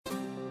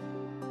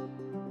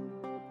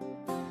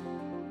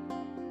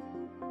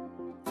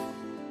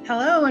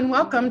Hello and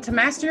welcome to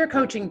Master Your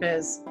Coaching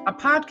Biz, a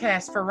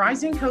podcast for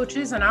rising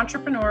coaches and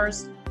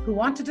entrepreneurs who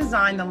want to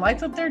design the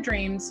life of their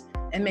dreams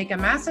and make a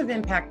massive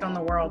impact on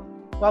the world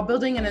while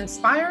building an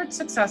inspired,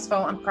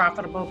 successful, and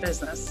profitable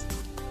business.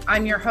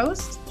 I'm your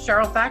host,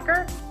 Cheryl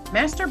Thacker,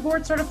 Master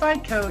Board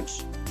Certified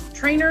Coach,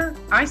 trainer,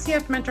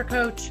 ICF Mentor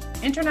Coach,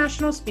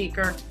 international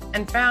speaker,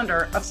 and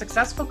founder of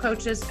Successful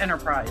Coaches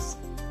Enterprise.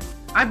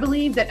 I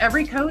believe that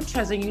every coach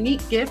has a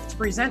unique gift to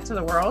present to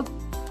the world,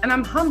 and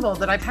I'm humbled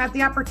that I've had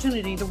the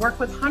opportunity to work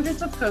with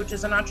hundreds of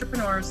coaches and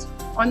entrepreneurs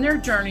on their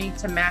journey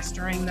to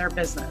mastering their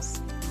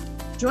business.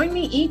 Join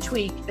me each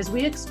week as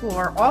we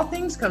explore all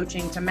things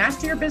coaching to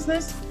master your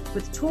business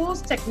with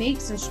tools,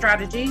 techniques, and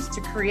strategies to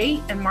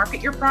create and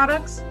market your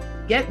products,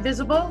 get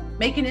visible,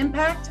 make an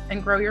impact,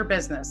 and grow your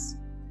business.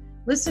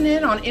 Listen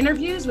in on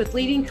interviews with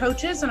leading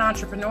coaches and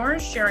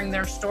entrepreneurs sharing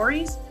their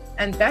stories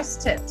and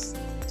best tips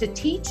to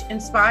teach,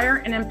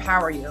 inspire, and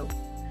empower you.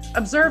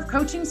 Observe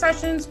coaching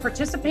sessions,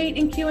 participate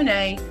in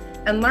Q&A,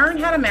 and learn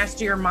how to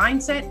master your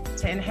mindset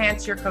to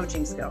enhance your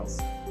coaching skills.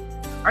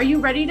 Are you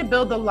ready to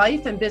build the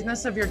life and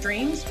business of your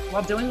dreams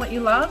while doing what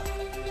you love?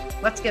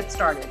 Let's get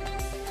started.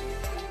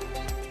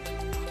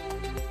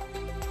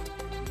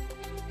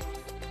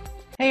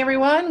 Hey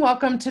everyone,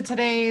 welcome to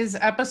today's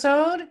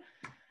episode.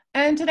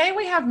 And today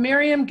we have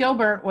Miriam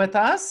Gilbert with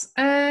us.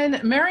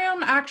 And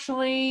Miriam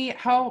actually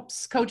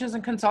helps coaches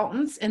and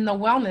consultants in the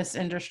wellness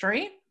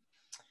industry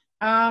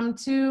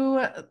to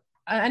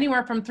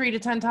anywhere from 3 to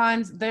 10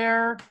 times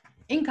their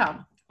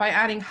income by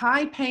adding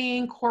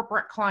high-paying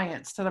corporate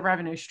clients to the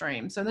revenue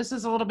stream. So this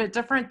is a little bit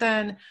different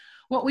than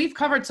what we've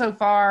covered so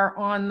far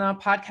on the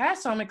podcast.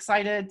 So I'm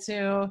excited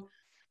to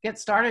get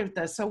started with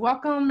this. So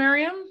welcome,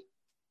 Miriam.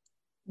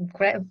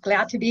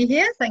 Glad to be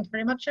here. Thank you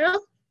very much, Cheryl.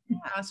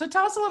 Yeah, so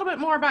tell us a little bit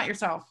more about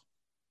yourself.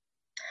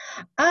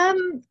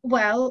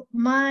 Well,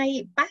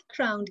 my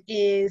background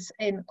is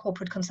in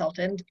corporate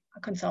consulting.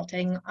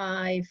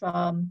 I've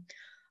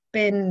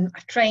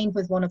trained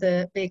with one of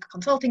the big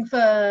consulting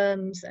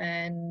firms,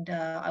 and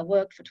I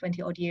worked for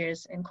 20 odd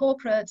years in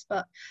corporates.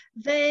 But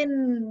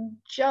then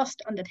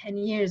just under 10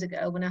 years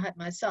ago, when I had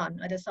my son,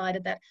 I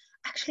decided that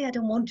actually I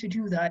don't want to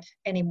do that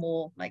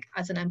anymore, like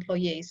as an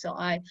employee. So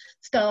I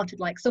started,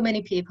 like so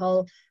many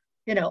people,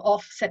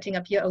 off setting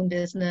up your own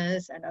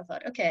business. And I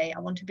thought, okay,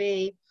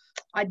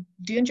 I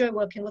do enjoy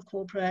working with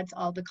corporates.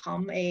 I'll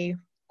become a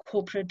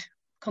corporate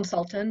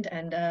consultant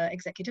and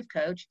executive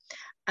coach.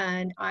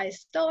 And I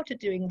started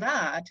doing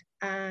that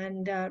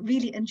and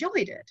really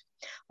enjoyed it.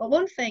 But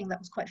one thing that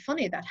was quite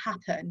funny that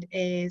happened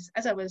is,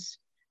 as I was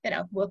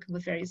working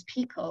with various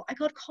people, I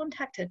got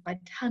contacted by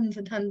tons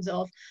and tons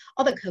of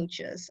other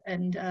coaches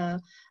and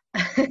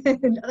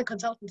and other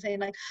consultants saying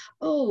like,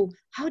 oh,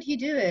 how do you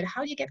do it?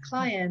 How do you get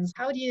clients?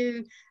 How do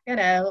you,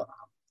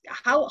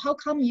 how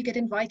come you get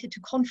invited to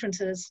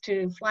conferences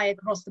to fly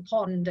across the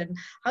pond? And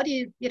how do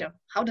you,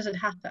 how does it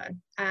happen?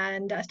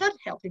 And I started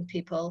helping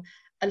people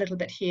a little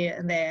bit here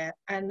and there.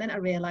 And then I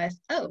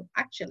realized, oh,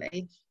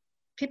 actually,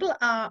 people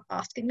are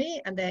asking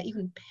me and they're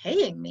even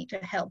paying me to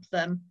help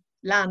them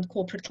land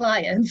corporate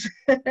clients.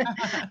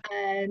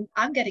 And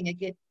I'm getting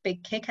a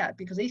big kick out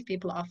because these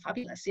people are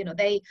fabulous.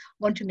 They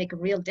want to make a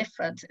real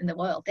difference in the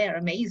world. They're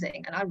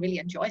amazing. And I really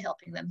enjoy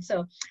helping them.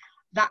 So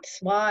that's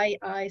why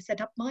I set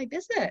up my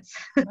business.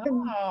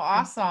 Oh,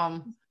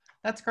 awesome.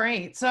 That's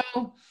great. So,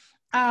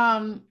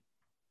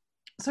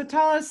 so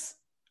tell us,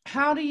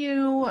 how do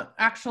you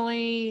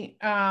actually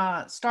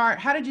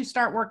how did you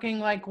start working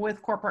like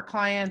with corporate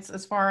clients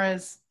as far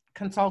as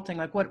consulting?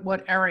 Like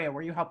what area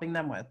were you helping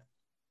them with?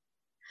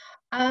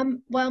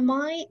 Well,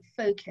 my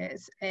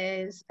focus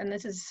is, and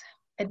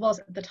it was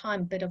at the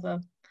time a bit of a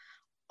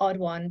odd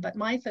one, but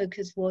my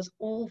focus was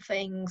all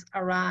things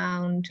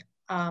around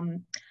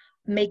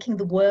making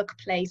the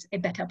workplace a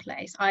better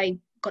place. I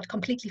got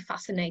completely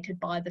fascinated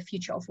by the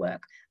future of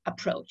work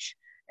approach,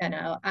 and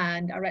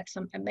I read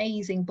some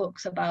amazing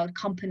books about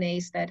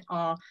companies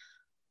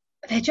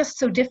they're just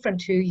so different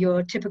to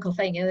your typical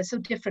thing. They're so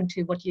different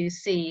to what you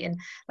see in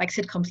like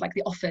sitcoms like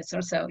The Office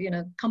or so,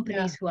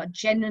 companies who are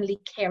genuinely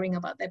caring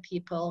about their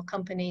people,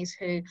 companies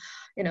who,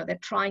 they're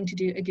trying to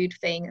do a good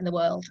thing in the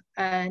world.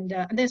 And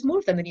there's more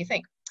of them than you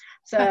think.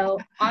 So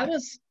I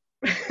was,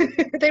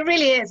 there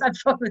really is, I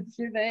promise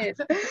you there is.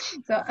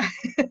 So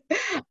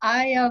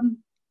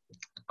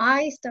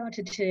I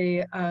started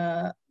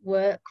to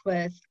work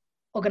with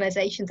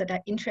organizations that are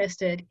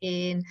interested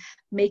in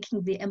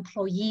making the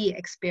employee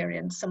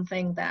experience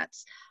something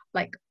that's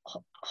like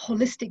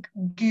holistic,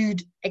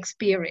 good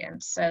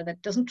experience. So that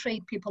doesn't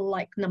treat people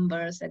like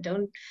numbers, that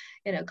don't,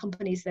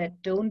 companies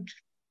that don't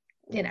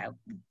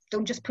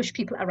just push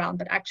people around,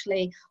 but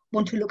actually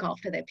want to look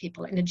after their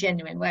people in a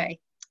genuine way.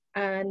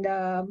 And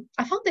I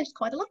found there's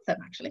quite a lot of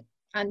them actually.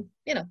 And,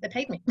 they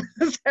paid me.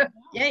 So,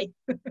 yay.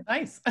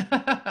 Nice.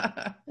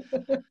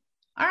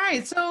 All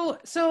right. So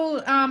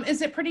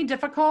is it pretty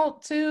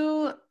difficult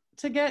to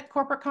get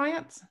corporate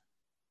clients?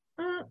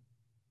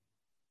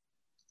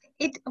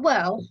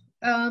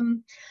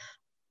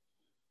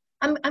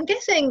 I'm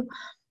guessing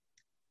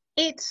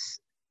it's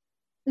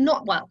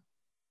not, well,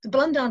 The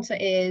blunt answer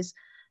is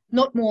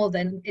not more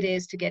than it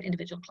is to get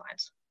individual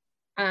clients.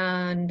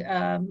 And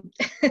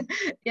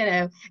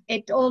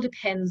it all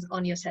depends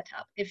on your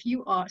setup. If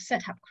you are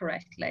set up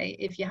correctly,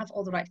 if you have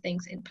all the right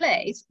things in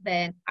place,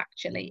 then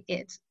actually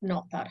it's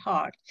not that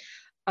hard.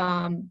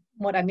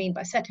 What I mean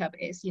by setup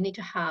is you need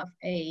to have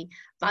a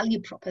value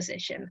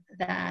proposition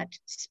that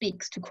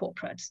speaks to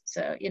corporates.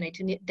 So you need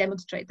to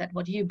demonstrate that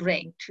what you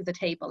bring to the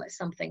table is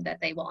something that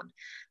they want,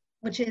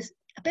 which is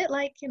a bit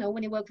like,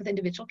 when you work with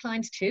individual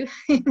clients too,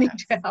 you need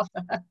to have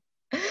that.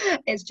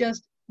 It's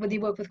just when you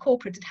work with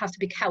corporates, it has to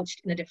be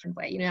couched in a different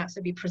way. It has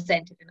to be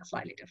presented in a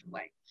slightly different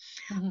way.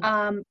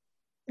 Mm-hmm.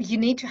 You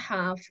need to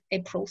have a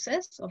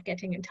process of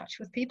getting in touch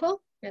with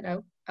people,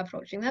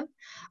 approaching them.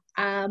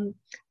 And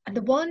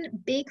the one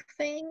big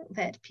thing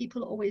that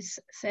people always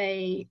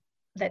say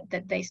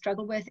that they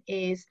struggle with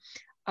is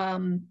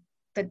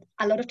that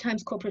a lot of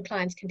times corporate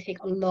clients can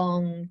take a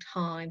long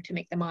time to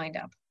make their mind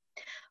up.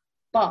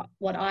 But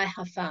what I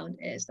have found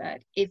is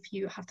that if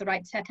you have the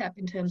right setup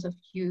in terms of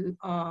you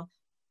are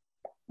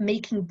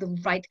making the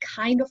right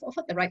kind of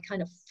offer, the right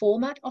kind of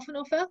format of an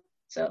offer,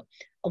 so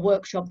a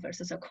workshop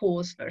versus a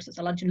course versus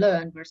a lunch and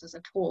learn versus a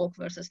talk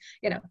versus,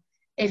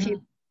 if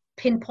you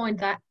pinpoint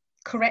that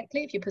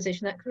correctly, if you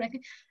position that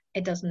correctly,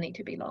 it doesn't need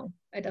to be long.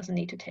 It doesn't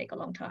need to take a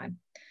long time.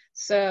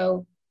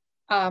 So,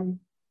 I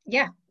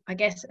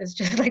guess it's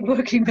just like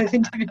working with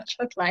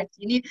individual clients.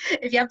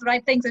 If you have the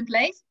right things in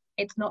place,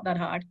 it's not that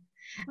hard.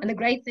 And the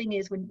great thing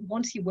is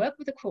once you work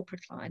with a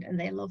corporate client and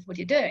they love what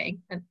you're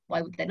doing, and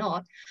why would they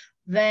not,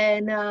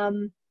 then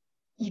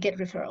you get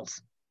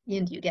referrals.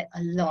 And you get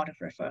a lot of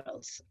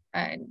referrals,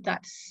 and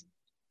that's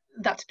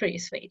pretty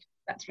sweet.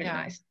 That's really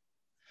nice.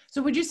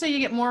 So would you say you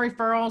get more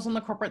referrals on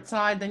the corporate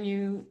side than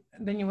you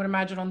would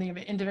imagine on the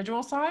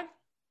individual side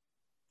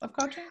of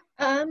coaching?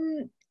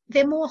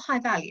 They're more high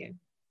value,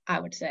 I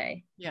would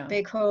say. Yeah.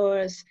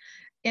 Because,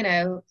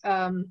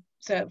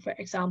 so for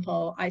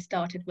example, I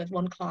started with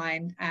one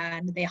client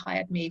and they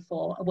hired me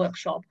for a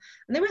workshop,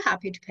 and they were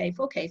happy to pay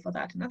 $4,000 for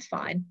that, and that's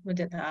fine. We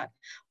did that.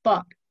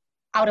 But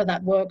out of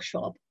that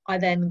workshop, I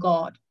then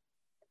got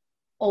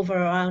over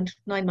around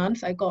 9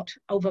 months, I got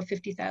over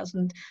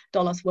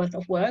 $50,000 worth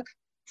of work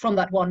from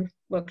that one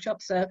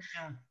workshop. So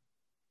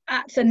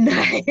that's a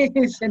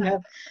nice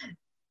enough.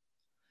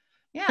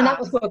 Yeah. And that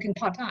was working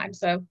part-time.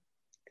 So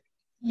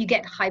you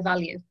get high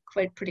value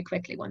pretty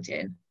quickly once you're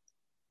in.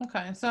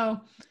 Okay.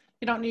 So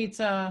you don't need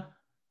to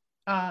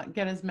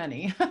get as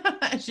many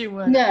as you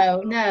would.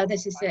 No,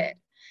 this is it.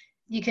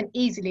 You can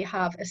easily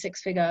have a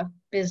 6-figure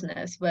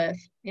business with,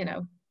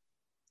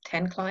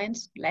 10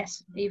 clients,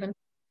 less even.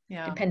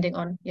 Yeah. Depending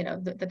on,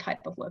 the type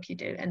of work you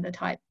do and the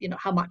type,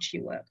 how much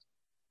you work.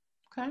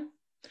 Okay.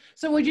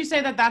 So would you say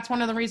that that's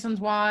one of the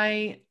reasons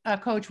why a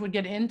coach would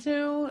get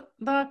into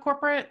the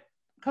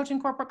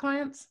coaching corporate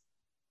clients?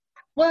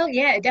 Well,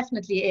 yeah, it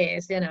definitely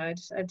is.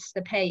 It's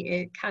the pay.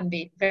 It can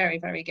be very,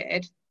 very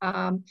good.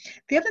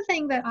 The other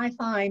thing that I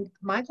find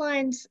my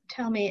clients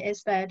tell me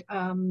is that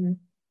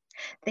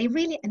they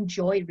really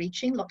enjoy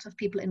reaching lots of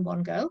people in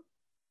one go.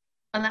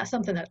 And that's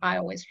something that I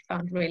always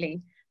found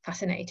really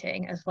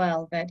fascinating as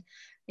well, that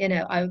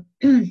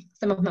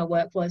some of my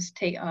work was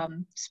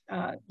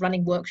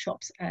running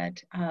workshops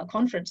at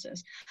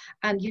conferences,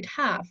 and you'd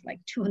have like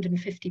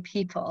 250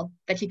 people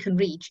that you can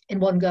reach in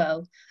one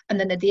go, and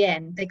then at the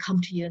end they come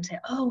to you and say,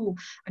 oh,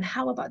 and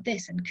how about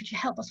this, and could you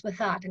help us with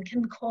that, and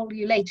can we call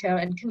you later,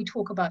 and can we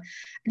talk about,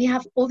 and you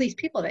have all these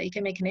people that you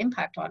can make an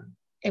impact on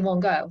in one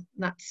go, and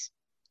that's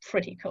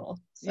pretty cool.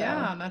 So,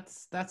 yeah,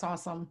 that's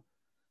awesome.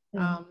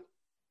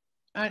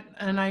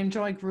 And I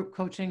enjoy group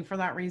coaching for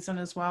that reason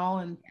as well,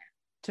 and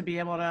to be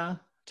able to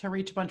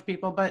reach a bunch of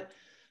people. But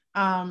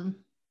I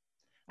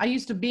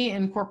used to be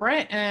in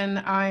corporate, and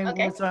I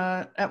was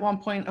at one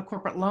point a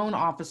corporate loan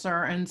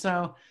officer, and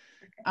so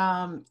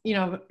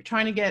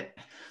trying to get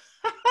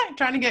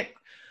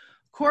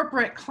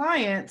corporate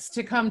clients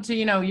to come to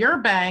your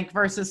bank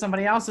versus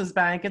somebody else's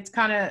bank, it's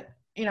kind of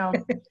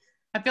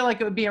I feel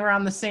like it would be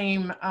around the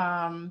same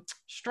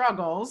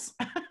struggles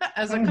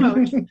as a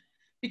coach.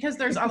 Because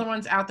there's other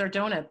ones out there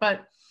doing it.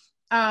 But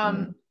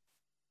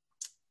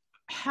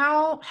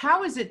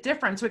how is it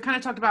different? So we kind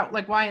of talked about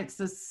like why it's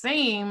the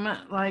same,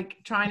 like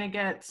trying to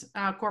get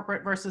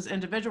corporate versus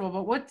individual,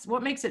 but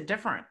what makes it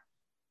different?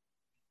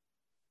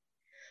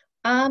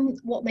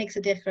 What makes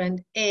it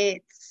different?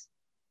 It's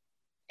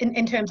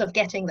in terms of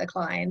getting the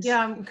clients.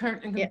 Yeah,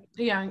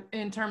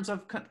 in terms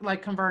of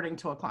like converting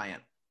to a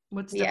client.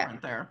 What's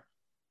different there?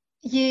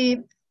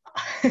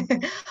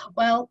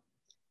 Well,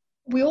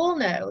 we all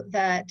know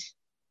that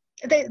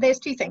there's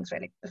two things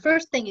really. The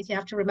first thing is you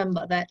have to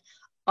remember that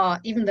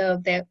even though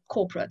they're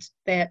corporates,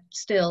 they're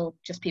still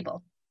just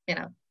people.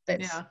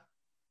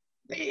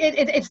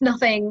 It's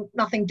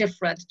nothing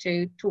different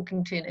to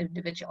talking to an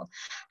individual.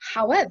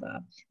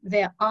 However,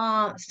 there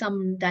are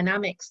some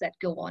dynamics that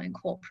go on in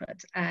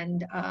corporate,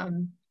 and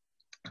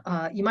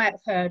you might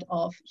have heard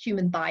of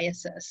human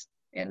biases.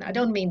 And I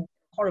don't mean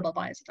horrible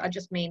biases. I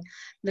just mean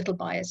little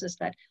biases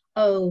that,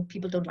 oh,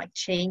 people don't like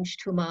change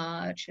too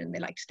much and they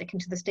like sticking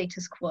to the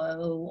status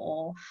quo,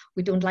 or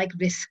we don't like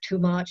risk too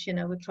much.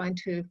 We're trying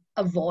to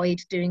avoid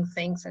doing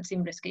things that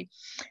seem risky.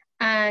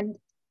 And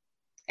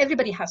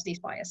everybody has these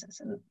biases,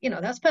 and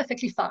that's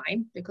perfectly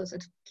fine because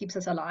it keeps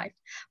us alive.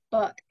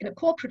 But in a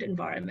corporate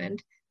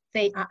environment,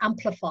 they are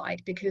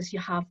amplified because you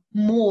have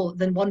more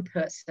than one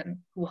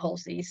person who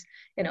holds these,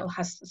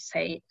 has,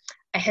 say,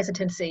 a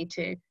hesitancy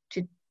to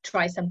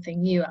try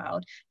something new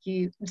out.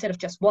 Instead of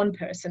just one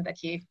person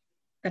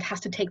that has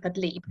to take that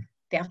leap,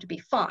 there have to be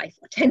 5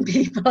 or 10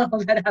 people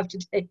that have to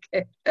take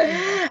it.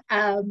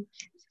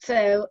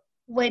 So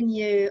when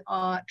you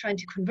are trying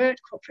to convert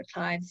corporate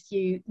clients,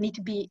 you need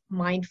to be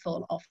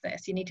mindful of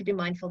this. You need to be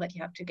mindful that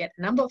you have to get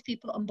a number of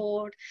people on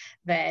board,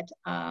 that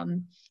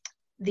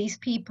these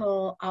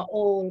people are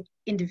all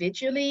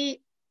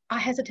individually are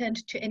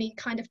hesitant to any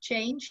kind of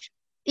change.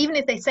 Even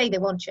if they say they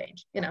won't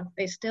change,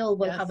 they still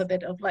will have a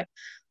bit of like,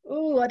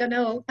 oh, I don't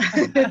know,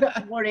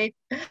 I'm worried.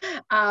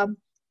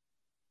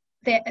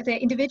 They're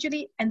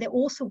individually, and they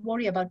also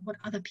worry about what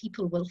other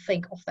people will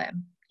think of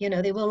them.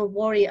 They will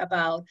worry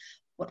about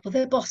what will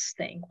their boss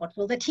think, what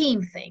will their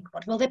team think,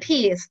 what will their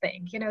peers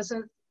think.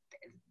 So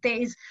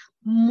there is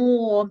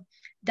more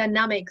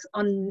dynamics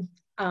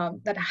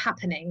that are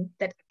happening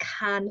that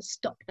can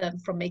stop them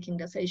from making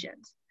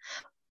decisions.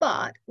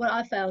 But what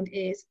I found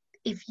is,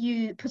 if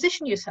you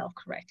position yourself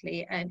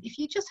correctly, and if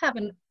you just have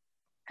a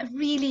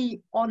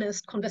really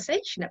honest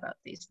conversation about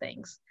these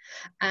things,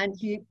 and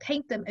you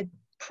paint them a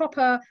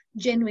proper,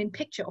 genuine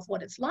picture of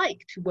what it's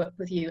like to work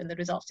with you and the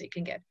results that you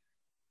can get,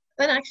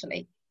 then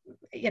actually,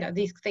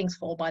 these things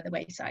fall by the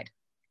wayside.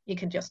 You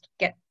can just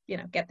get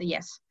the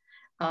yes,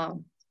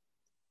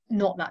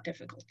 not that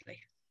difficultly.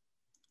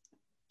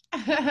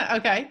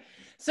 Okay.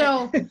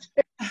 So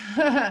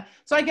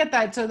so I get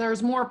that. So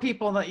there's more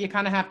people that you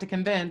kind of have to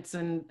convince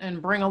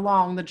and bring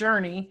along the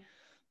journey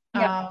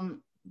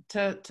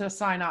to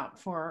sign up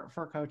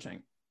for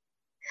coaching.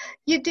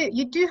 You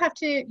do have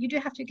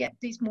to get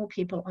these more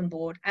people on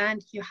board,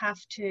 and you have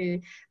to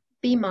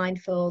be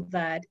mindful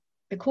that,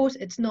 because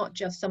it's not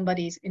just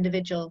somebody's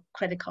individual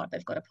credit card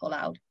they've got to pull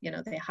out.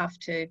 They have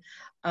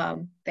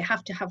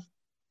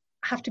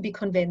to be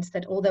convinced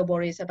that all their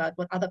worries about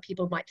what other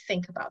people might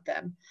think about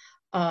them,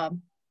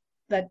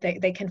 that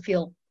they can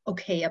feel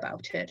okay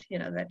about it,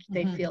 that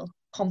they feel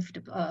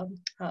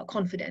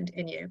confident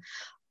in you.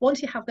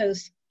 Once you have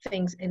those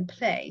things in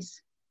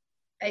place,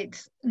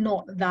 it's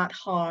not that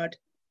hard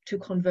to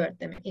convert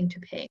them into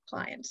paying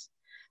clients.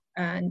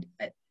 And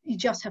you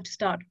just have to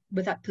start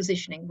with that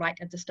positioning right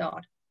at the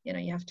start.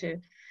 You have to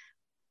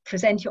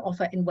present your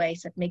offer in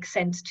ways that make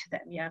sense to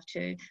them. You have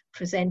to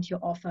present your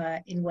offer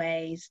in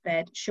ways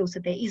that shows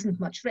that there isn't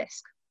much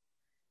risk.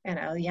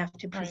 You have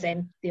to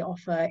present the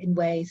offer in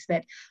ways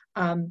that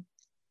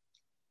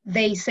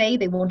they say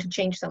they want to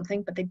change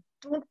something, but they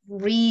don't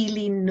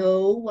really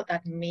know what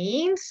that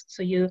means.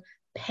 So you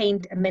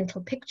paint a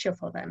mental picture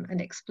for them and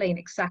explain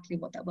exactly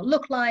what that will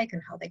look like,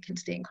 and how they can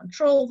stay in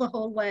control the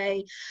whole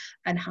way,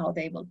 and how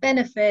they will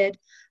benefit.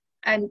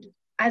 And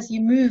as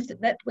you move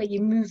that way, you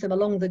move them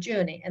along the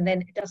journey, and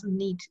then it doesn't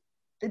need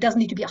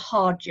to be a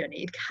hard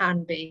journey. It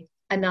can be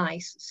a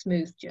nice,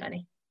 smooth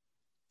journey.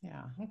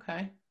 Yeah.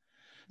 Okay.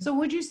 So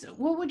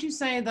what would you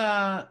say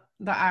the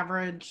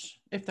average,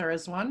 if there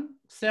is one,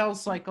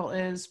 sales cycle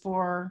is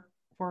for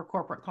a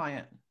corporate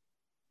client?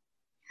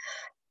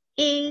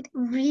 It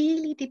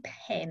really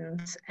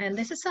depends. And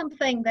this is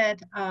something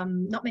that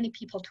not many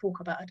people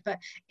talk about, but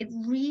it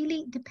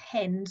really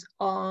depends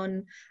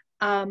on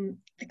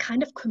the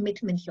kind of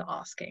commitment you're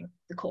asking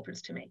the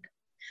corporates to make.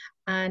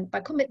 And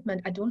by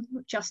commitment, I don't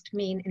just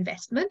mean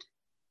investment,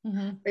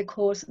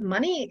 because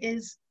money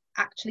is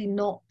actually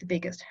not the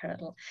biggest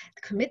hurdle.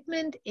 The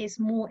commitment is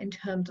more in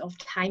terms of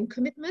time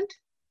commitment.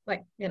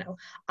 Like,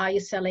 are you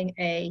selling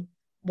a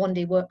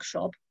one-day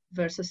workshop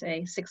versus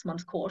a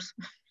 6-month course?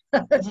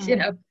 That's,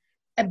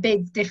 a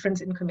big difference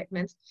in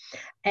commitments.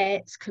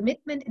 It's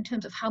commitment in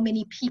terms of how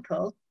many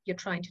people you're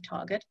trying to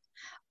target.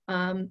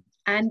 And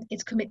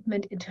it's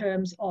commitment in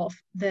terms of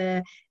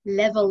the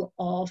level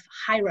of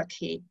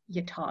hierarchy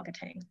you're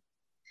targeting.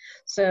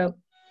 So,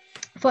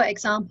 for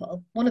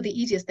example, one of the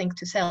easiest things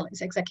to sell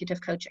is executive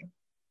coaching.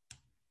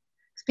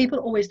 So people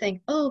always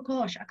think, oh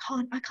gosh, I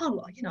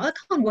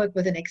can't work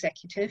with an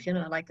executive,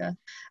 like a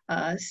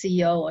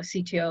CEO or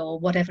CTO or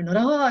whatever.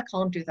 No, I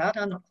can't do that.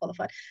 I'm not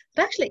qualified.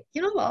 But actually,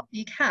 you know what?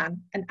 You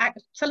can. And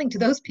selling to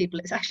those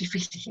people is actually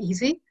really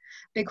easy,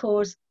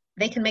 because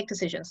they can make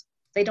decisions.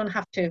 They don't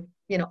have to,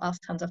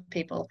 ask tons of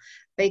people.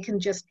 They can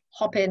just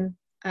hop in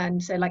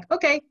and say like,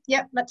 okay,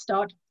 yeah, let's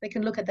start. They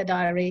can look at their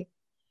diary,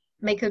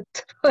 make a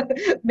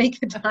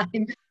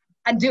time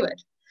and do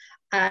it.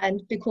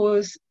 And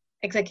because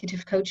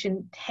executive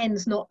coaching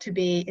tends not to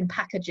be in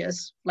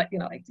packages, like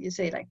you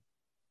say, like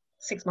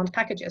 6-month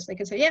packages, they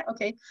can say, yeah,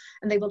 okay,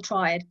 and they will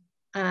try it.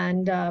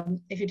 And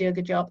if you do a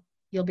good job,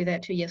 you'll be there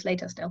 2 years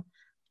later still.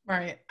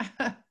 Right.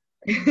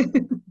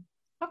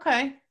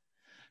 Okay.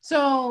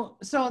 So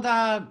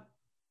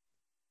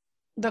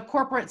the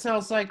corporate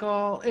sales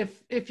cycle,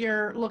 if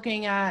you're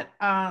looking at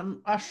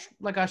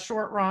like a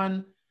short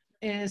run,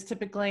 is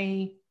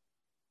typically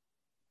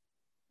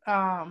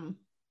I'm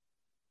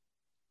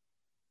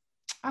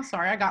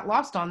sorry, I got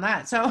lost on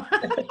that. So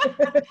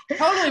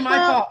totally my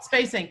fault,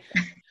 spacing.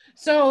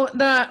 So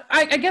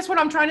I guess what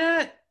I'm trying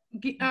to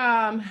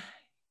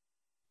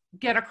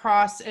get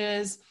across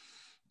is,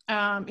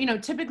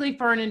 typically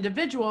for an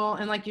individual,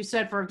 and like you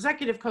said, for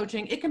executive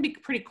coaching, it can be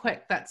pretty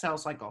quick, that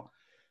sales cycle.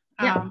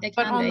 But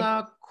on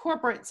the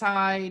corporate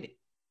side,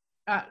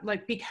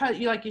 because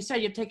like you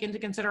said, you've taken into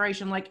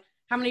consideration, like,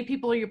 how many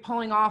people are you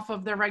pulling off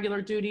of their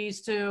regular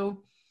duties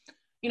to,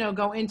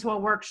 go into a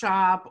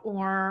workshop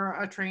or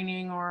a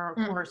training or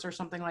a course or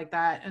something like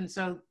that. And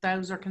so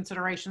those are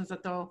considerations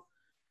that they'll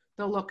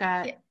look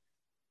at.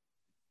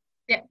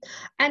 Yeah.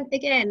 And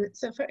again,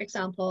 so for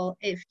example,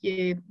 if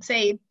you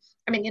say,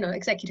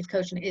 executive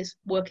coaching is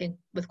working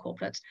with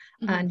corporates,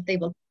 and they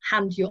will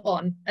hand you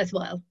on as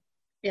well.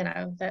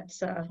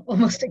 That's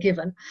almost a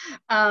given.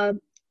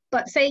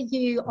 But say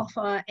you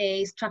offer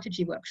a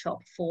strategy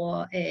workshop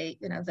for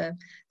the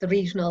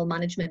regional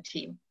management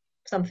team,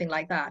 something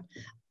like that.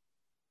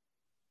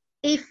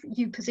 If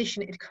you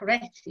position it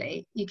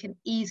correctly, you can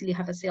easily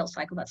have a sales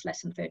cycle that's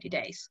less than 30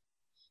 days.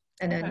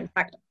 And then, in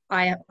fact,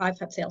 I've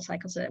had sales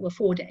cycles that were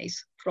 4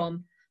 days,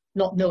 from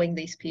not knowing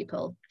these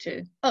people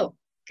to, oh,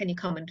 can you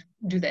come and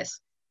do this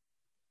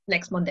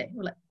next Monday?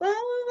 We're like, well,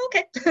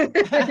 okay.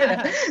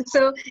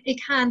 So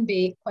it can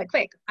be quite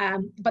quick.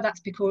 But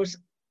that's because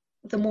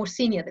the more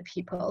senior the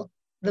people,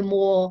 the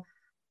more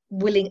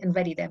willing and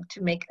ready them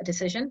to make a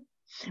decision.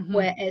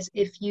 Whereas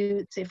if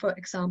you say, for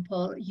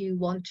example, you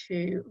want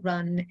to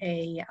run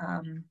a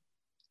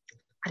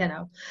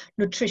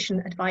nutrition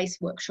advice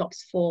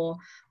workshops for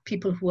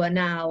people who are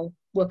now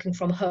working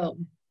from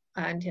home,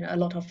 and a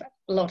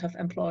lot of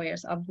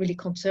employers are really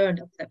concerned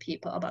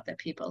about their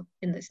people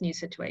in this new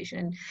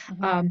situation,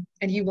 and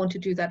you want to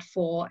do that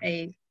for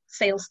a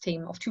sales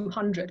team of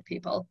 200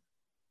 people,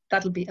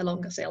 that'll be a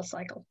longer sales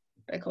cycle,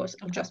 because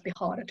it'll just be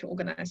harder to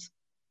organize.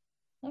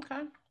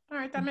 Okay, all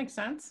right, that makes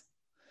sense.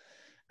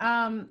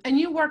 And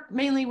you work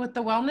mainly with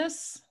the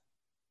wellness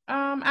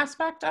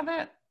aspect of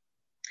it?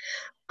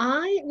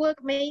 I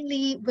work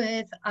mainly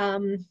with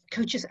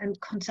coaches and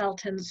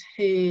consultants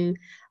who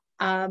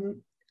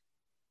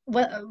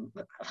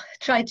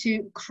try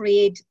to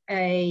create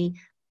a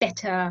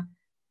better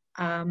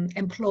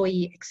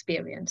employee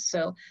experience.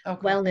 So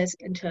wellness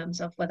in terms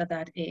of whether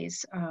that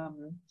is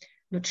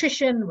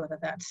nutrition, whether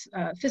that's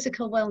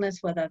physical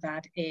wellness, whether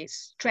that is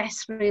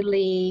stress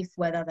relief,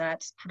 whether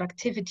that's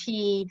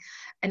productivity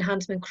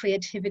enhancement,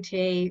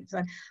 creativity.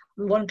 So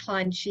one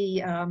client,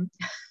 she,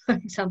 for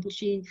example,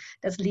 she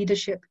does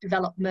leadership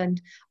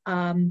development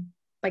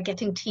by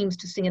getting teams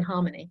to sing in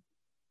harmony.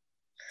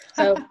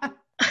 So,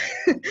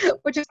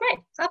 which is great.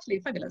 It's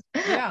absolutely fabulous.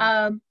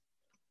 Yeah.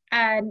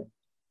 And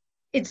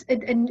it's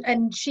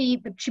and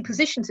she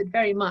positions it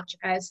very much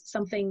as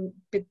something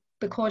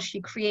because she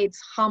creates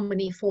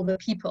harmony for the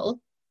people.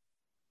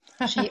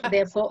 She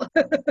therefore,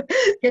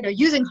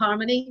 using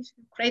harmony,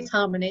 creates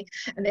harmony,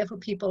 and therefore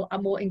people are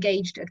more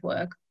engaged at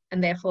work,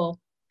 and therefore,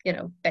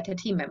 better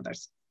team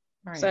members.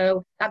 Right.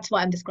 So that's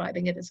why I'm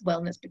describing it as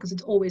wellness, because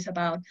it's always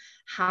about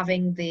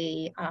having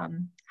the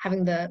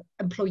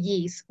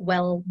employees'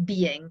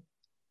 well-being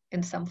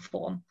in some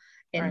form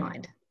in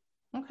mind.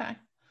 Okay,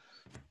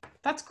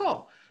 that's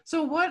cool.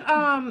 So what,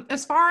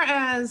 as far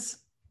as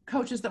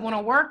coaches that want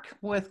to work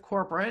with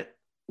corporate,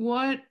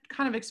 what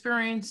kind of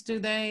experience do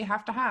they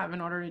have to have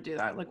in order to do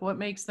that? Like,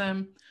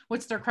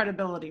 what's their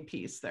credibility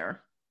piece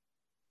there?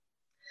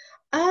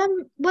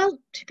 Well,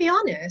 to be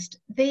honest,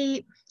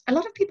 a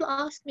lot of people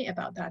ask me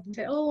about that and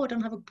say, oh, I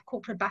don't have a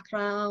corporate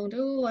background.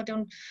 Oh, I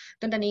don't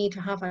need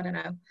to have,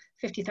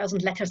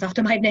 50,000 letters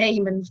after my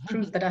name and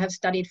prove that I have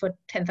studied for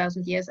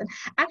 10,000 years. And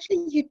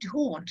actually you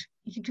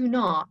do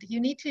not. You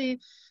need to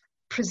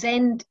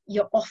present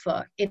your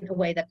offer in a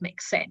way that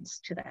makes sense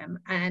to them.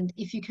 And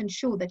if you can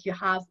show that you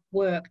have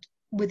worked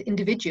with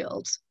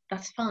individuals,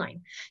 that's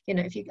fine.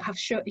 If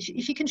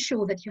you can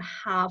show that you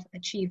have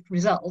achieved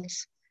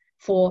results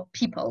for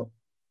people,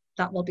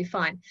 that will be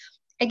fine.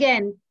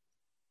 Again,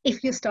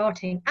 if you're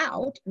starting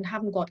out and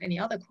haven't got any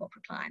other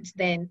corporate clients,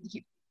 then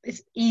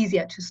it's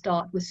easier to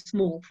start with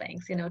small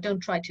things.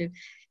 Don't try to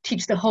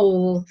teach the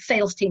whole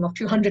sales team of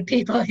 200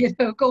 people.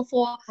 Go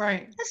for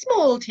a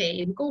small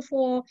team. Go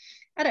for,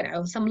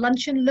 some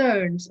lunch and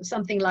learns,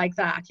 something like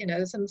that.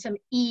 Some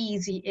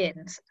easy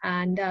ins,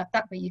 and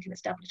that way you can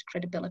establish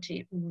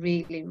credibility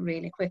really,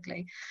 really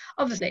quickly.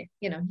 Obviously,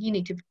 you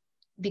need to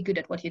be good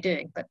at what you're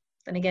doing, but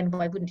then again,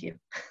 why wouldn't you?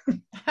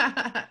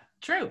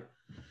 True.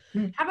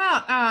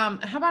 How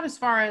about as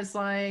far as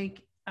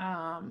like,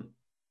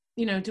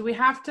 do we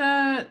have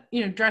to,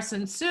 dress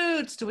in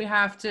suits? Do we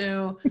have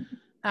to,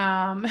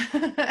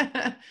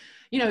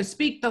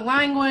 speak the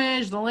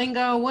language, the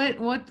lingo?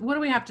 What do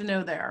we have to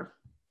know there?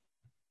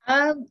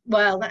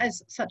 Well, that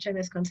is such a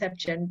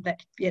misconception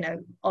that,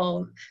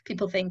 all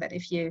people think that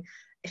if you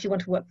if you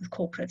want to work with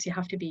corporates, you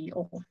have to be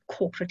all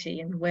corporate-y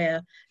and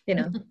wear,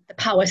 the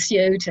power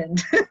suit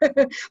and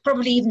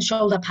probably even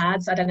shoulder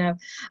pads. I don't know.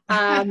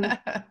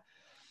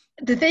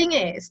 The thing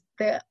is,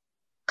 the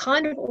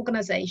kind of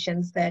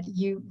organizations that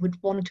you would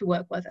want to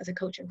work with as a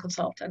coach and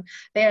consultant,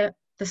 they're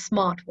the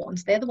smart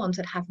ones. They're the ones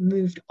that have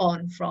moved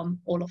on from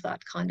all of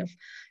that kind of,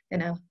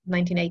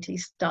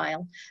 1980s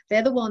style.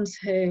 They're the ones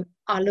who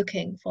are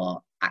looking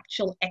for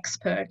actual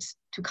experts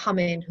to come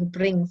in who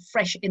bring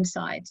fresh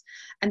insights,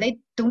 and they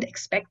don't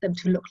expect them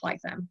to look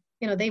like them.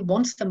 They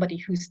want somebody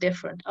who's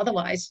different.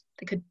 Otherwise,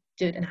 they could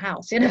do it in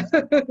house. Right.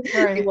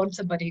 They want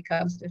somebody who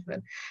comes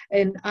different.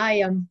 And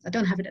I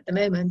don't have it at the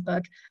moment,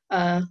 but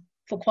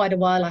for quite a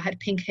while I had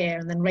pink hair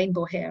and then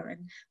rainbow hair,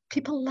 and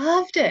people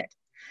loved it.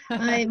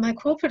 My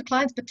corporate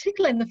clients,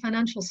 particularly in the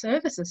financial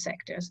services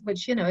sectors,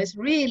 which is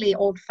really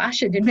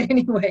old-fashioned in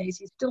many ways.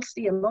 You still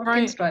see a lot of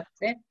pinstripes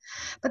there,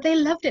 but they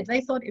loved it.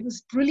 They thought it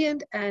was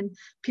brilliant, and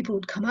people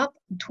would come up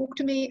and talk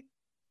to me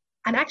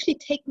and actually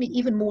take me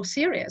even more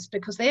serious,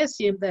 because they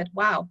assumed that,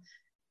 wow,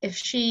 if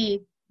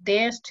she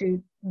dares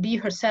to be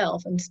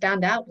herself and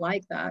stand out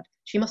like that,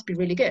 she must be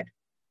really good.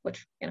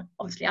 Which,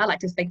 obviously I like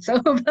to think so.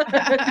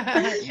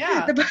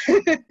 Yeah.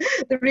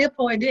 The real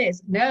point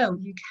is, no,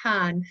 you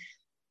can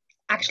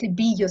actually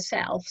be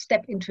yourself,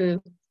 step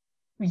into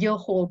your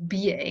whole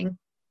being,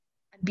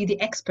 and be the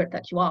expert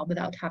that you are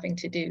without having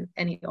to do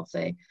any of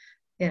the,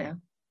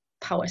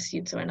 power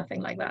suits or anything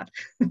like that.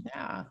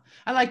 Yeah,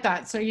 I like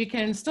that. So you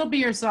can still be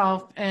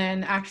yourself,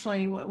 and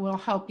actually will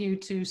help you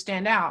to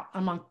stand out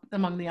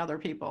among the other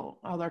people,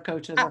 other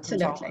coaches or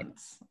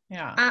consultants.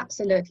 Yeah,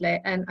 absolutely.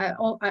 And I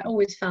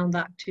always found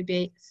that to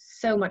be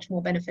so much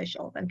more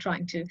beneficial than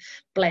trying to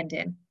blend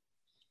in.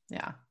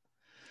 Yeah.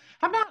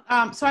 How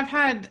about so I've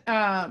had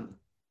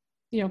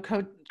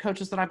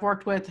coaches that I've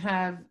worked with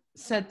have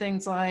said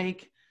things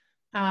like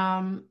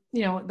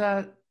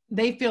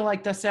they feel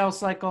like the sales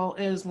cycle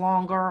is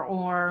longer,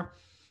 or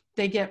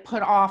they get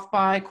put off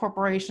by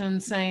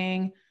corporations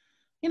saying,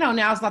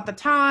 now's not the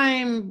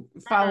time,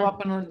 follow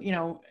up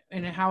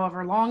in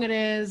however long it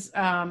is,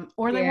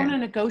 or they want to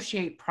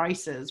negotiate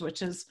prices,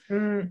 which is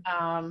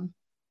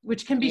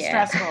which can be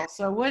stressful.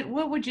 So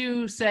what would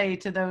you say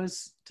to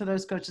those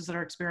coaches that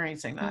are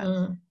experiencing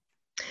that?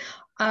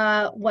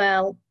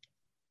 Well,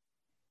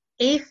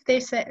 if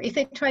they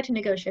try to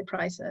negotiate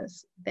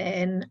prices,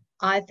 then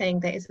I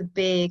think there is a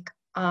big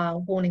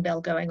warning bell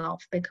going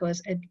off,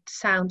 because it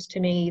sounds to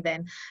me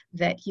then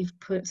that you've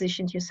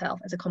positioned yourself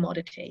as a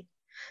commodity,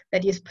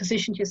 that you've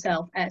positioned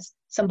yourself as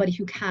somebody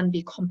who can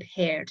be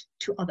compared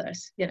to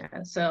others.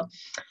 So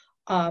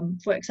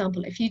for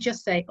example, if you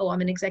just say, oh,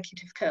 I'm an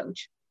executive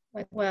coach,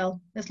 like,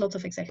 well, there's lots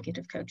of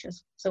executive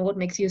coaches, so what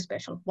makes you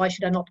special? Why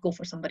should I not go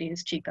for somebody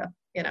who's cheaper?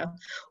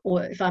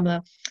 Or if I'm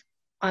a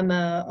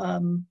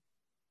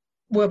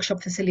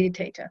workshop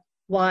facilitator,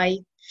 why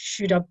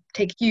should I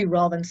take you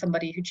rather than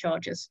somebody who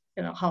charges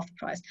half the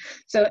price?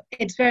 So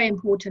it's very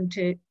important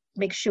to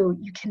make sure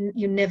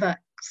you never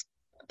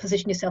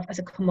position yourself as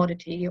a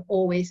commodity. You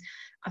always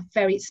are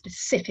very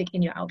specific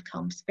in your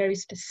outcomes, very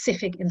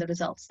specific in the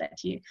results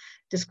that you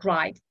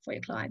describe for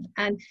your client,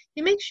 and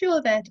you make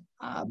sure that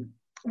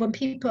when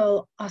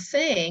people are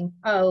saying,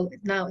 oh,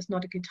 now is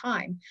not a good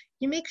time,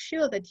 you make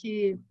sure that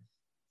you,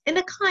 in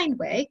a kind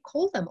way,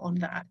 call them on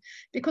that,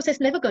 because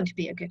there's never going to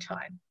be a good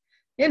time.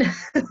 They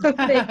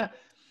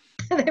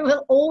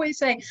will always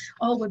say,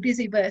 oh, we're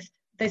busy with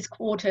this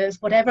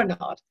quarter's whatever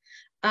not.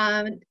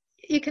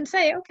 You can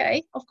say,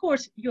 okay, of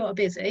course you are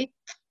busy.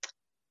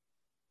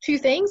 Two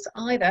things: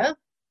 either,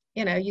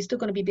 you're still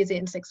going to be busy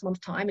in 6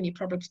 months' time and you're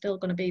probably still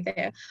going to be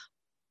there,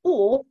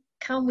 or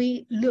can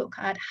we look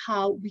at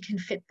how we can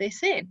fit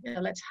this in?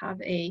 Let's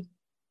have a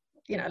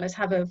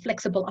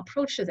flexible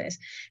approach to this.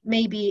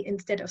 Maybe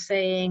instead of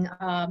saying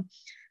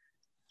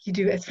you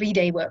do a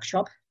 3-day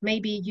workshop,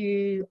 maybe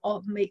you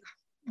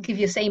give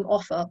your same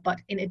offer, but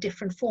in a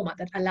different format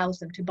that allows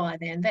them to buy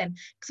there and then.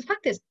 Because the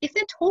fact is, if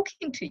they're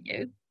talking to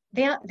you,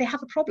 they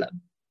have a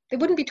problem. They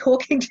wouldn't be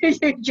talking to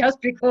you just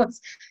because,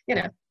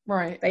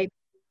 right.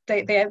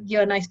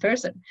 You're a nice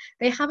person.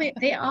 They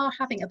are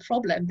having a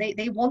problem.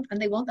 They want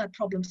that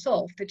problem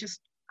solved. They just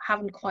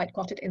haven't quite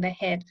got it in their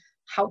head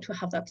how to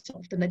have that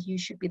solved, and that you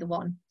should be the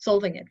one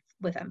solving it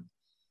with them.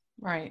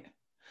 Right.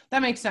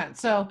 That makes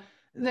sense. So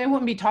they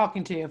wouldn't be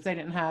talking to you if they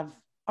didn't have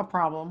a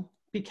problem,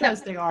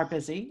 because they are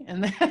busy.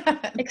 And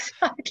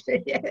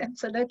exactly. Yeah,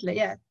 absolutely.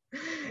 Yeah.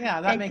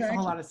 Yeah, that makes a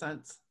whole lot of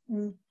sense.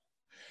 Mm.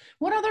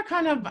 What other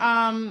kind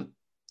of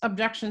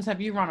objections have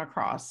you run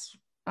across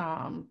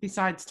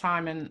besides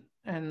time and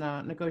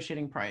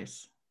negotiating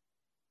price?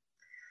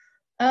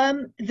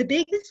 The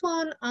biggest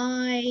one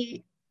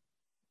I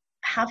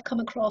have come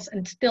across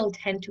and still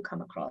tend to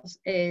come across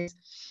is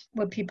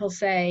where people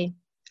say,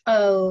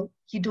 oh,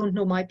 you don't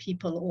know my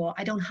people, or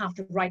I don't have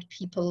the right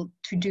people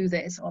to do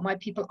this, or my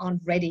people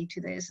aren't ready to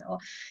this, or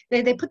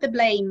they put the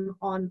blame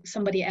on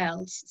somebody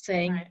else,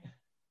 saying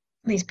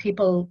these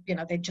people,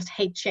 they just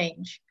hate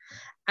change.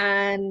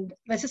 And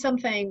this is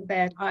something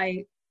that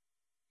I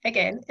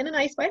again, in a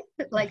nice way,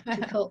 like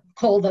to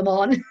call them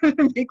on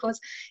because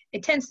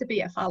it tends to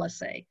be a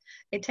fallacy.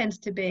 It tends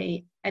to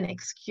be an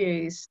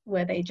excuse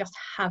where they just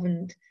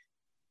haven't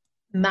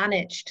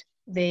managed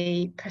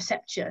the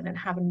perception and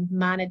haven't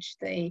managed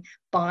the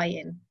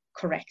buy-in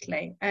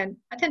correctly. And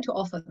I tend to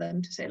offer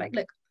them to say, like,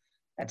 look,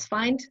 let's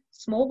find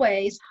small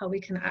ways how we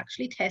can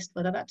actually test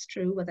whether that's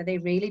true, whether they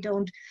really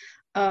don't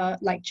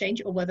like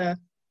change, or whether,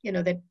 you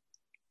know, that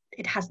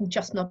it hasn't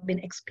just not been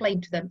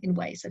explained to them in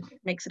ways that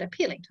makes it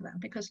appealing to them,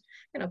 because,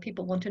 you know,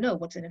 people want to know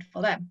what's in it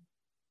for them.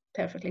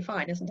 Perfectly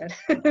fine, isn't it?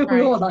 Right. We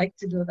all like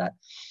to do that.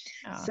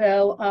 Yeah.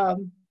 So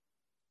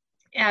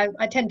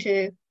I tend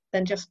to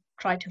then just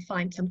try to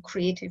find some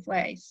creative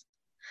ways.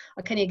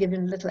 Can you give you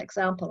a little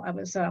example? I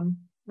was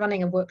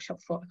running a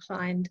workshop for a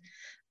client,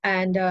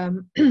 and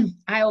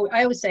I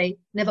always say,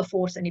 never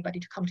force anybody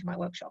to come to my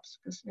workshops,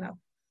 because, you know,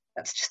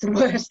 that's just the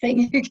worst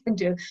thing you can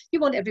do. You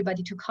want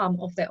everybody to come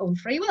of their own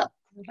free will.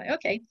 I was like,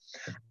 okay.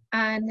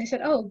 And they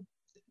said, oh,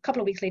 a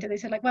couple of weeks later, they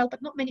said, like, well,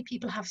 but not many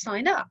people have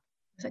signed up.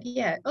 I said,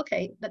 yeah,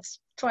 okay, let's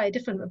try a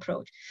different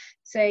approach.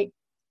 Say,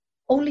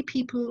 only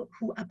people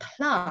who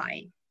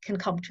apply can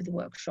come to the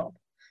workshop.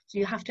 So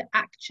you have to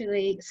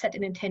actually set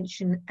an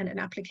intention and an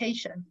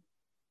application.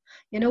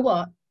 You know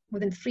what?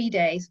 Within 3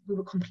 days, we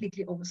were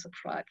completely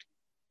oversubscribed.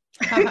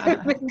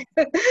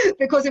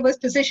 Because it was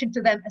positioned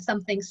to them as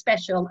something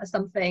special, as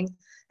something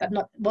that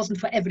wasn't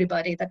for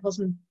everybody, that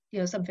wasn't, you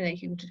know, something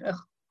that you would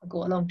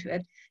go along to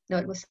it. No,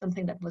 it was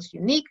something that was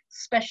unique,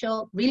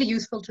 special, really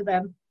useful to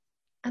them,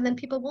 and then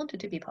people wanted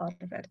to be part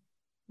of it.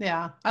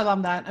 Yeah, I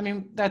love that. I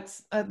mean,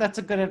 that's a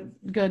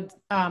good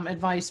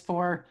advice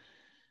for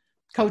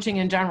coaching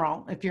in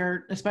general.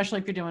 Especially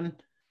if you're doing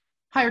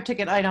higher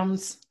ticket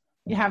items,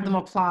 you have them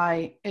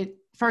apply. It,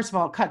 first of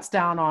all, cuts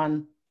down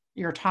on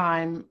your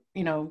time,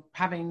 you know,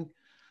 having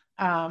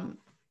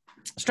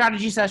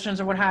strategy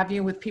sessions or what have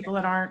you with people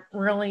that aren't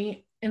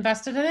really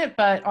invested in it,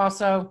 but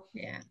also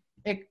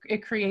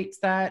it creates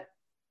that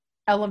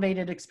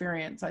elevated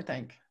experience, I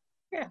think.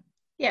 Yeah.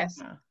 Yes.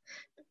 Yeah.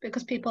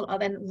 Because people are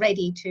then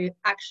ready to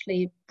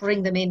actually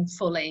bring them in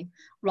fully,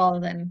 rather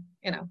than,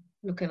 you know,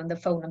 looking on the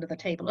phone under the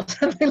table or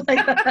something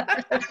like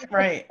that.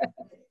 Right.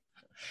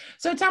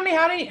 So tell me,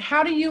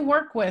 how do you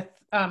work with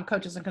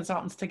coaches and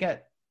consultants to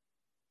get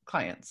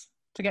clients,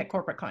 to get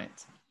corporate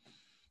clients?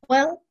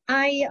 Well,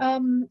 I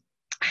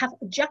have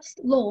just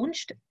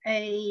launched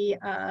an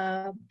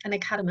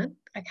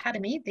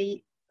academy,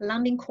 the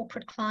Landing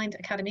Corporate Client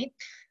Academy.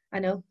 I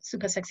know,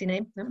 super sexy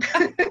name.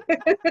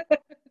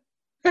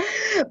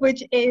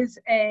 Which is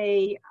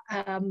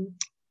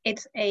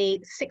it's a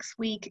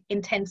 6-week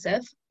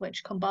intensive,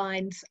 which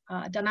combines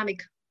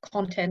dynamic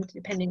content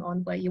depending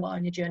on where you are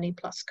in your journey,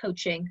 plus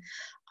coaching,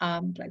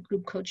 like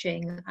group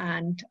coaching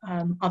and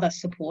other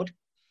support.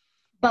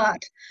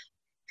 But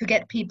to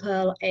get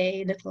people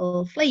a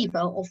little flavor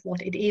of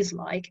what it is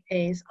like,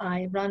 is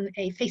I run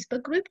a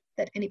Facebook group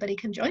that anybody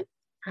can join.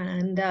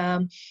 And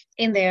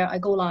in there, I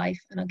go live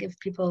and I give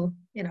people,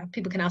 you know,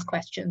 people can ask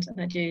questions,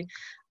 and I do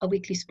a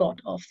weekly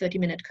spot of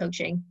 30-minute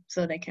coaching,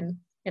 so they can,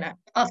 you know,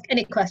 ask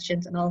any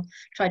questions, and I'll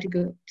try to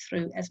go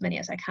through as many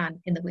as I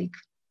can in the week.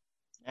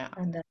 Yeah.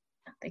 And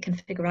they can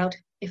figure out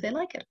if they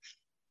like it.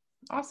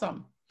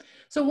 Awesome.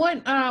 So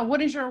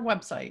what is your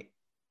website?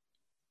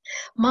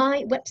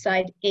 My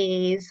website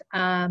is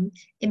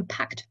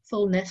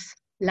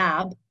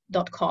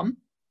impactfulnesslab.com.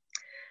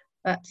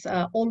 That's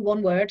all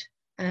one word.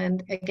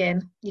 And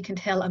again, you can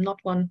tell I'm not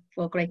one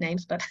for great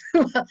names, but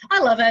I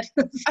love it.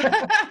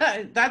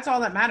 That's all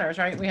that matters,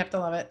 right? We have to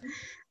love it.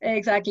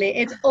 Exactly.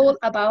 It's all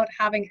about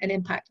having an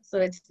impact. So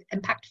it's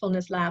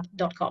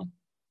impactfulnesslab.com.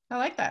 I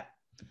like that.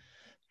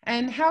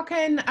 And how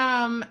can,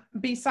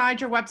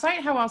 besides your website,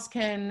 how else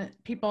can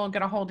people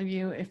get a hold of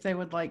you if they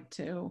would like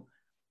to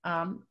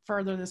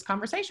further this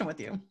conversation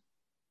with you?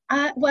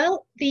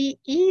 Well, the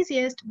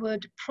easiest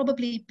would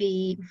probably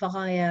be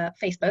via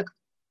Facebook.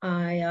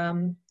 I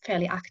am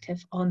fairly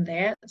active on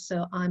there.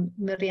 So I'm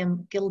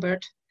Miriam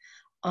Gilbert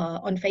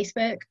on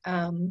Facebook.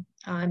 I'm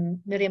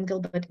Miriam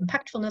Gilbert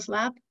Impactfulness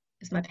Lab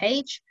is my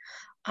page.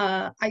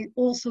 I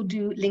also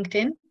do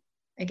LinkedIn.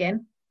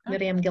 Again,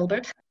 Miriam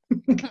Gilbert.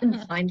 You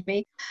can find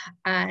me.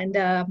 And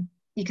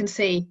you can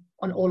see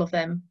on all of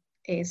them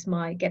is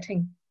my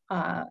getting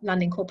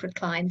landing corporate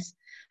clients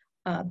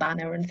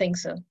banner and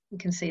things. So you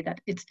can see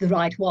that it's the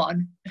right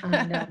one.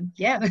 And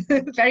yeah,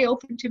 very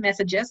open to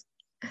messages.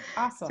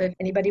 Awesome. So if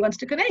anybody wants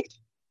to connect.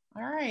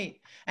 All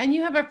right. And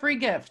you have a free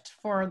gift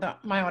for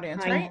my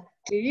audience, right? I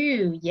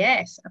do.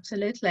 Yes,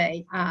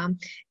 absolutely.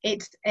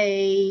 It's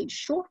a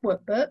short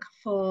workbook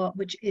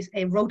which is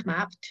a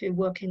roadmap to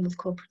working with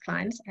corporate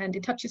clients, and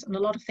it touches on a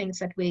lot of things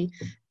that we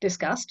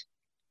discussed.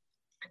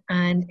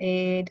 And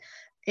it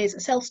is a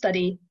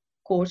self-study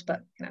course,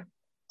 but you know,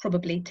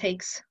 probably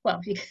takes,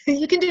 well,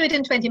 you can do it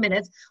in 20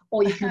 minutes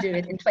or you can do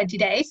it in 20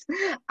 days.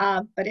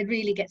 But it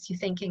really gets you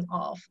thinking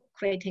of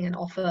creating an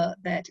offer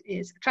that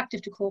is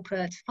attractive to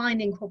corporates,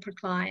 finding corporate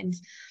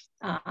clients,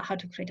 how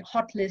to create a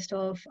hot list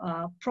of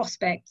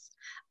prospects,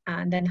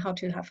 and then how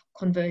to have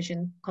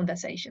conversion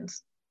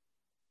conversations.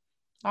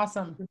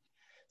 Awesome.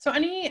 So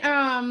any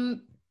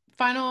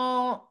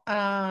final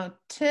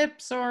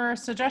tips or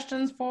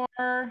suggestions for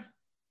our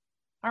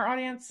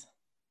audience?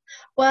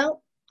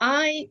 Well,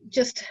 I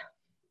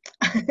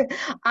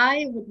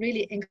would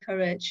really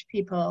encourage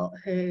people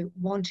who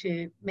want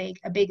to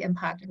make a big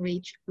impact and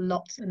reach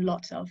lots and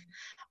lots of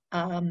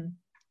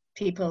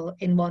people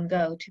in one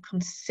go to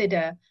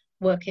consider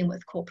working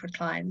with corporate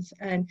clients.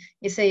 And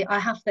you see, I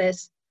have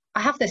this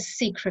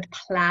secret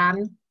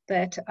plan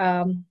that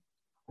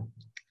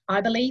I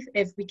believe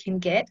if we can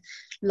get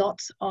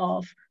lots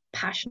of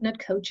passionate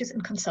coaches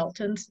and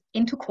consultants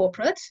into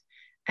corporates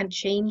and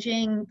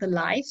changing the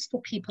lives for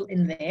people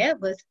in there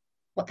with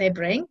what they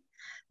bring,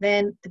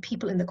 then the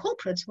people in the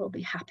corporates will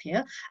be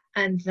happier,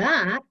 and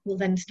that will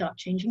then start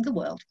changing the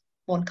world,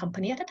 one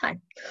company at a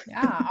time.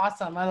 Yeah,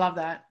 awesome. I love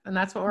that. And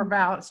that's what we're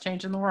about. It's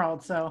changing the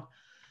world. So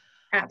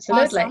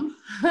absolutely.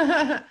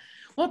 Awesome.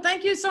 Well,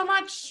 thank you so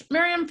much,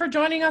 Miriam, for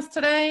joining us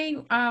today.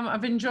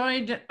 I've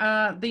enjoyed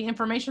the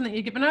information that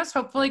you've given us.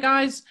 Hopefully,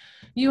 guys,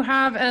 you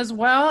have as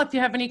well. If you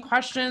have any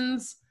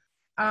questions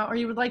or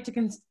you would like to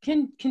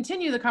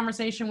continue the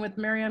conversation with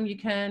Miriam, you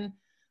can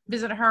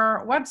visit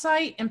her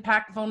website,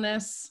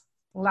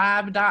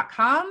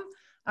 impactfulnesslab.com,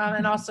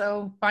 and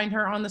also find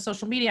her on the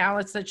social media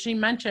outlets that she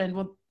mentioned.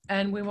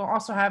 And we will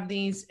also have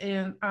these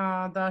in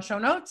the show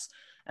notes,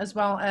 as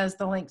well as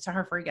the link to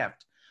her free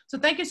gift. So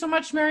thank you so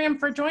much, Miriam,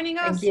 for joining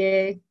us. Thank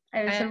you.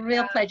 It's a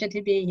real pleasure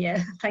to be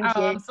here. Thank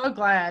you. I'm so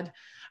glad.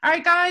 All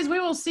right, guys, we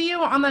will see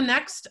you on the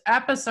next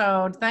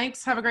episode.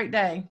 Thanks. Have a great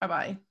day.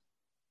 Bye-bye.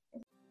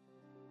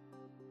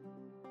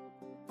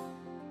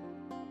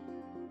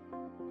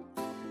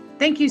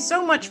 Thank you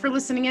so much for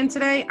listening in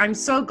today. I'm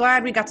so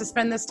glad we got to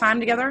spend this time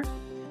together.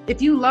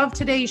 If you love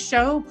today's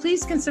show,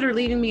 please consider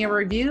leaving me a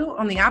review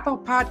on the Apple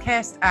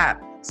Podcast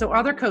app so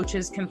other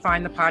coaches can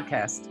find the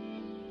podcast.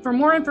 For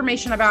more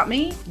information about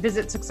me,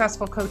 visit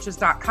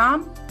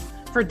successfulcoaches.com.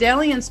 For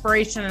daily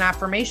inspiration and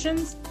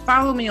affirmations,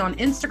 follow me on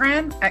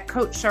Instagram at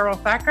Coach Cheryl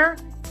Thacker.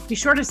 Be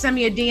sure to send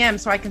me a DM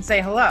so I can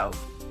say hello.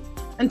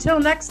 Until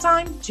next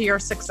time, to your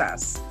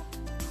success.